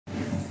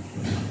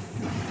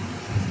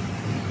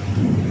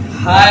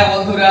High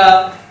বন্ধুরা,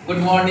 good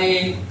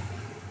morning.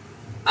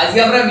 আজকে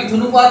আমরা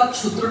মিথুনুপাত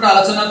সূত্রটা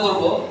আলোচনা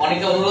করব।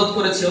 অনেকে অনুরোধ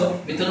করেছো,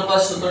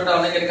 মিথুনুপাত সূত্রটা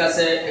অনেকের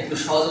কাছে একটু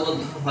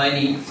সহজবোধ্য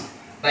হয়নি,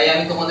 তাই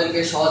আমি তোমাদেরকে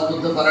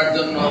সহজবোধ্য করার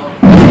জন্য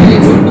এই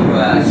ছোট্ট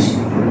প্রয়াস।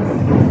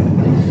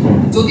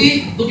 যদি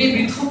দুটি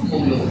পৃথক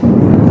মৌল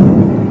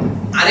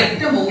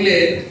আরেকটা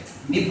মৌলের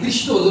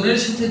নির্দিষ্ট ওজনের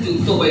সাথে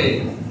যুক্ত হয়ে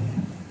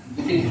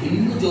দুটি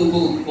ভিন্ন যৌগ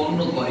উৎপন্ন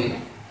করে,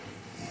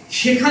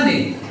 সেখানে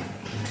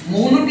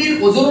মৌলটির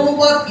ওজন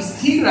অনুপাত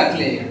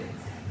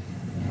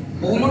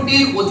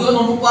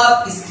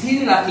স্থির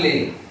রাখলে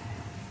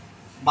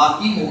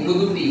বাকি মৌল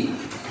দুটি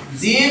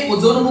যে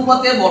ওজন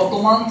অনুপাতে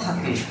বর্তমান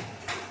থাকে,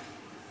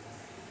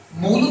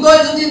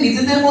 মৌলদ্বয় যদি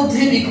নিজেদের মধ্যে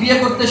বিক্রিয়া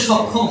করতে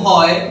সক্ষম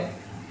হয়,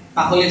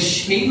 তাহলে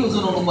সেই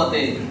ওজন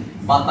অনুপাতে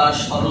বা তার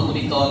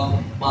সরলগুণিতক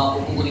বা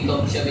উপগুণিতক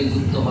হিসাবে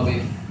যুক্ত হবে।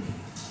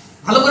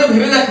 ভালো করে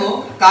ভেবে দেখো,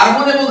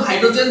 কার্বন এবং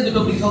হাইড্রোজেন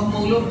দুটো পৃথক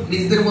মৌল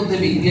নিজেদের মধ্যে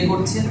বিক্রিয়া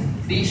করছে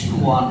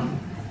 3:1।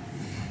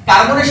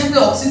 কার্বনের সাথে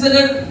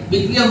অক্সিজেনের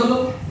বিক্রিয়া হলো,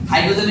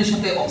 হাইড্রোজেনের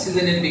সাথে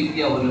অক্সিজেনের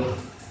বিক্রিয়া হলো।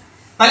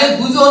 তাহলে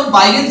দুজন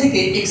বাইরে থেকে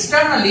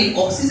এক্সটারনালি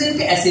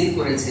অক্সিজেনকে অ্যাসিড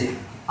করেছে।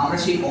 আমরা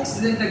সেই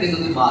অক্সিজেনটাকে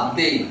যদি বাদ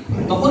দেই,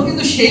 তখন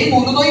কিন্তু সেই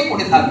মৌলদ্বয়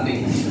পড়ে থাকবে।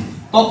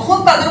 তখন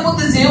তাদের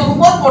মধ্যে যে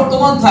অনুপাত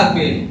বর্তমান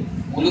থাকবে,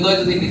 মৌলদ্বয়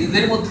যদি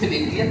নিজেদের মধ্যে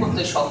বিক্রিয়া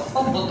করতে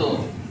সক্ষম হতো,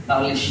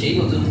 তাহলে সেই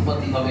ওজন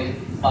অনুপাতই হবে,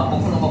 বা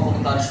কখনো কখনো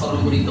তার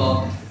সরলগুণিতক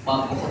বা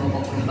কখনো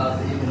কখনো তার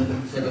উপগুণিতক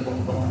হিসেবে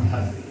বর্তমান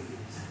থাকবে।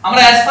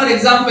 আমরা অ্যাজ ফর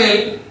এক্সাম্পল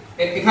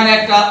এখানে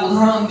একটা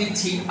উদাহরণ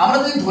দিচ্ছি। আমরা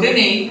যদি ধরে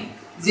নেই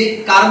যে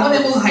কার্বন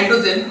এবং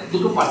হাইড্রোজেন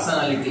দুটো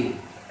পার্সোনালিটি,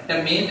 একটা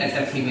মেল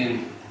একটা ফিমেল।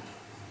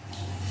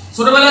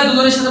 ছোটবেলায়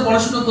দুজনের সাথে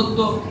পড়াশোনা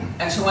করতো,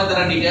 এক সময়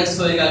তারা ডিটেলস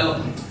হয়ে গেল।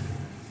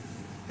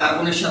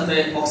 কার্বনের সাথে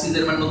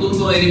অক্সিজেন মানে নতুন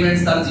কোনো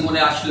এলিমেন্টস তার জীবনে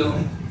আসলো,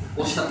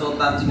 ওর সাথেও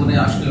তার জীবনে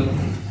আসলো।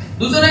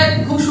 দুজনে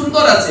খুব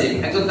সুন্দর আছে,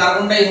 একজন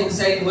কার্বন ডাই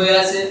অক্সাইড হয়ে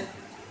আছে,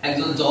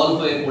 একজন জল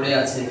হয়ে পড়ে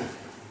আছে।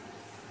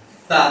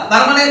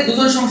 তার মানে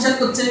দুজন সংসার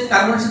করছে,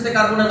 কার্বনের সাথে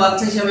কার্বনের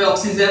বাচ্চা হিসেবে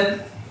অক্সিজেন,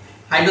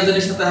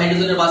 হাইড্রোজেনের সাথে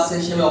হাইড্রোজেনের বাচ্চা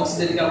হিসেবে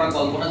অক্সিজেনকে আমরা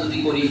কল্পনা যদি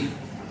করি।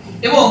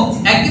 এবং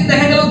একদিন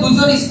দেখা গেল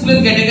দুজন স্কুলের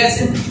গেটে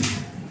গেছে,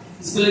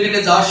 স্কুলের গেটে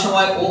যাওয়ার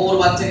সময় ও ওর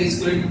বাচ্চাকে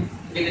স্কুলের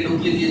গেটে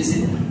ঢুকিয়ে দিয়েছে,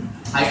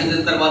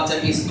 হাইড্রোজেন তার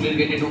বাচ্চাকে স্কুলের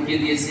গেটে ঢুকিয়ে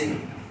দিয়েছে।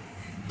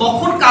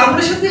 তখন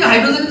কার্বনের সাথে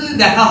হাইড্রোজেন যদি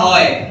দেখা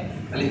হয়,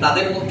 তাহলে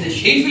তাদের মধ্যে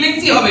সেই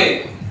ফিলিংসই হবে,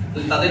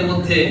 যদি তাদের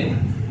মধ্যে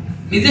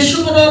নিজস্ব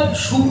কোনো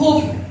শুভ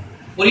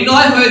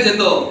পরিণয় হয়ে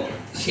যেত,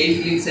 সেই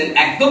ফিলিংসের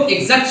একদম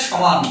এক্সাক্ট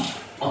সমান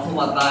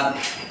অথবা তার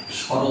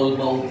সরল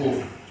বা উপ।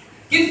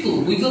 কিন্তু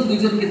দুইজন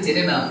দুইজনকে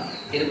চেনে না,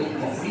 এরকম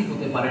কখনোই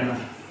হতে পারে না।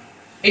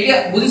 এটা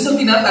বুঝেছো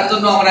কিনা, তার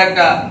জন্য আমরা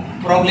একটা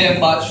প্রবলেম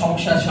বা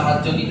সমস্যার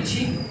সাহায্য নিচ্ছি,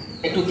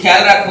 একটু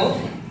খেয়াল রাখো।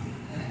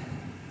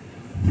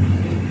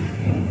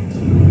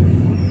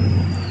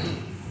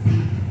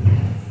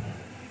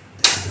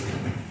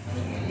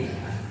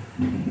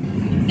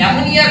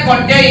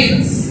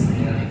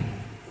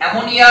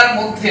 অ্যামোনিয়ার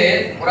মধ্যে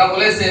ওরা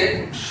বলেছে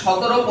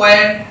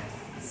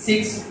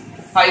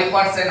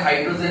 17.65%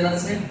 হাইড্রোজেন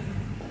আছে।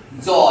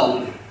 জল,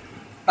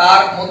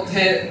 তার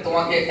মধ্যে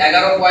তোমাকে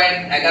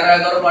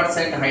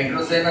 11.11%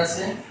 হাইড্রোজেন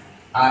আছে।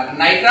 আর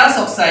নাইট্রাস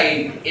অক্সাইড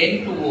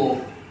N2O,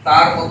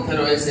 তার মধ্যে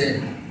রয়েছে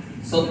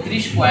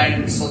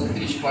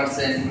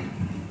 36.36%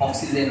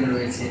 অক্সিজেন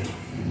রয়েছে।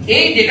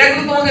 এই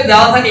ডেটাগুলো তোমাকে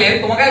দেওয়া থাকলে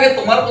তোমাকে আগে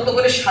তোমার মতো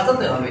করে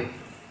সাজাতে হবে।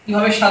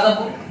 কিভাবে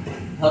সাজাবো?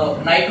 ধরো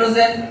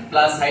nitrogen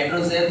plus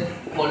hydrogen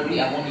equal to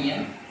ammonia.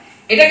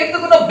 এটা কিন্তু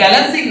কোনো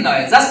ব্যালেন্সিং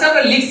নয়, জাস্ট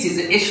আমরা লিখছি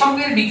যে এর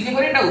সঙ্গে বিক্রিয়া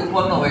করে এটা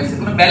উৎপন্ন হয়েছে,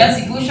 কোনো ব্যালেন্স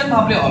ইকুয়েশন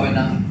ভাবলে হবে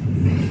না।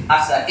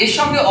 আচ্ছা, এর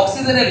সঙ্গে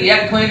অক্সিজেনের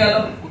রিঅ্যাক্ট হয়ে গেল,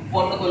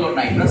 উৎপন্ন করলো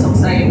নাইট্রাস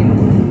অক্সাইড।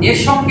 এর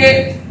সঙ্গে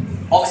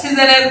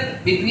অক্সিজেনের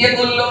বিক্রিয়া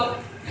করলো,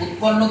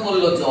 উৎপন্ন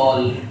করলো জল।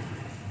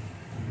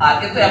 আর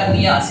এতে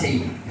অ্যামোনিয়া আছেই।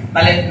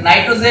 তাহলে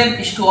নাইট্রোজেন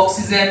ইসটু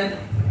অক্সিজেন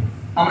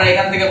আমরা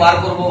এখান থেকে বার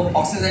করব।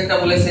 অক্সিজেনটা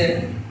বলেছে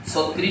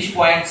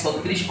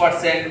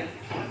 36.36%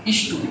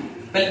 ইসটু,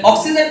 তাহলে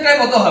অক্সিজেনটা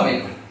কত হবে?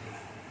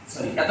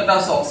 সরি, এতটা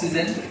হচ্ছে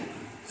অক্সিজেন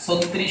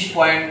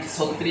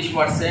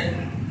 36.36%,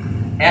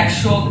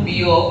 100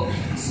 বিয়োগ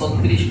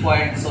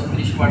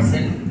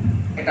 36.36%,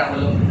 এটা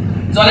হলো।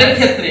 জলের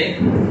ক্ষেত্রে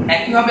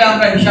একইভাবে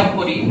আমরা হিসাব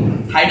করি।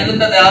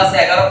 হাইড্রোজেনটা দেওয়া আছে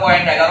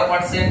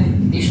 11.11%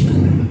 ইসটু,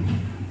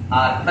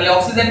 আর তাহলে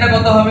অক্সিজেনটা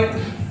কত হবে?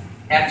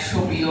 100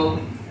 বিয়োগ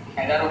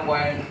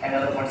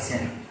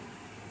 11.11%।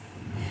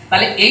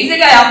 তাহলে এই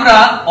জায়গায় আমরা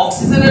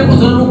অক্সিজেনের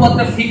ওজন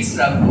অনুপাতটা ফিক্সড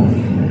রাখবো,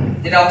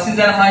 যেটা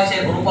অক্সিজেন হয় সেই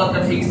অনুপাতটা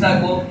ফিক্সড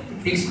রাখবো।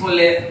 ফিক্সড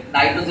করলে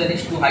নাইট্রোজেন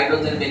ইসটু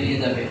হাইড্রোজেন বেরিয়ে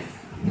যাবে।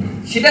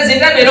 সেটা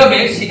যেটা বেরোবে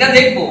সেটা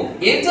দেখবো।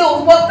 এর যে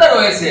অনুপাতটা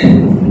রয়েছে,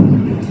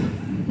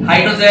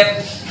 হাইড্রোজেন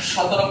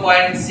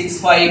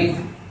 17.65,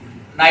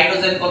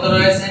 নাইট্রোজেন কত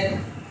রয়েছে?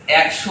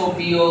 100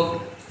 বিয়োগ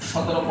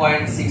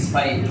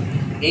 17.65।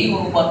 এই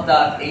অনুপাতটা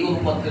এই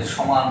অনুপাতের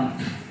সমান।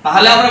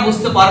 তাহলে আমরা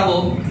বুঝতে পারবো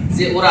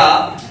যে ওরা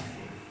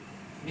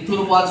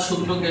মিথুনুপাত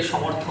সূত্রকে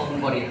সমর্থন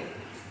করে।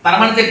 তার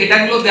মানে যে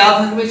ডেটাগুলো দেওয়া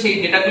থাকবে সেই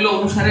ডেটাগুলো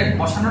অনুসারে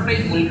বসানোটাই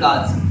মূল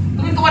কাজ।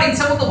 তুমি তোমার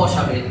ইচ্ছা মতো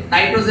বসাবে।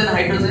 নাইট্রোজেন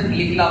হাইড্রোজেন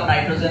লিখলাম,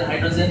 নাইট্রোজেন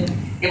হাইড্রোজেন।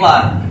 এবার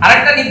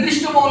আরেকটা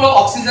নির্দিষ্ট মৌল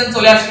অক্সিজেন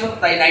চলে আসলো,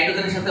 তাই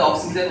নাইট্রোজেনের সাথে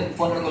অক্সিজেন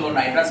উৎপন্ন করলো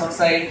নাইট্রাস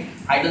অক্সাইড,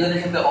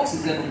 হাইড্রোজেনের সাথে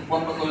অক্সিজেন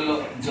উৎপন্ন করলো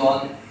জল।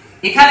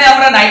 এখানে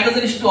আমরা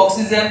নাইট্রোজেন টু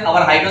অক্সিজেন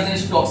আবার হাইড্রোজেন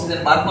টু অক্সিজেন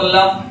বার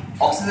করলাম,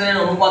 অক্সিজেনের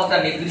অনুপাতটা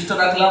নির্দিষ্ট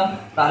রাখলাম,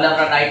 তাহলে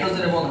আমরা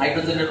নাইট্রোজেন এবং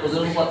হাইড্রোজেনের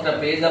ওজন অনুপাতটা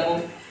পেয়ে যাব।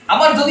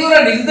 আবার যদি ওরা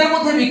নিজেদের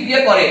মধ্যে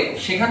বিক্রিয়া করে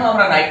সেখানেও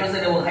আমরা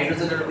নাইট্রোজেন এবং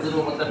হাইড্রোজেনের ওজন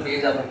অনুপাতটা পেয়ে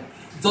যাব।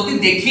 যদি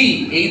দেখি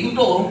এই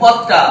দুটো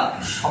অনুপাতটা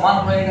সমান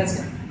হয়ে গেছে,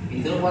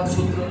 মিথেন অনুপাত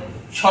সূত্র,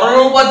 সরল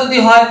অনুপাত যদি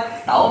হয়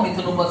তাও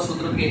মিথেন অনুপাত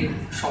সূত্রকে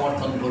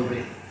সমর্থন করবে।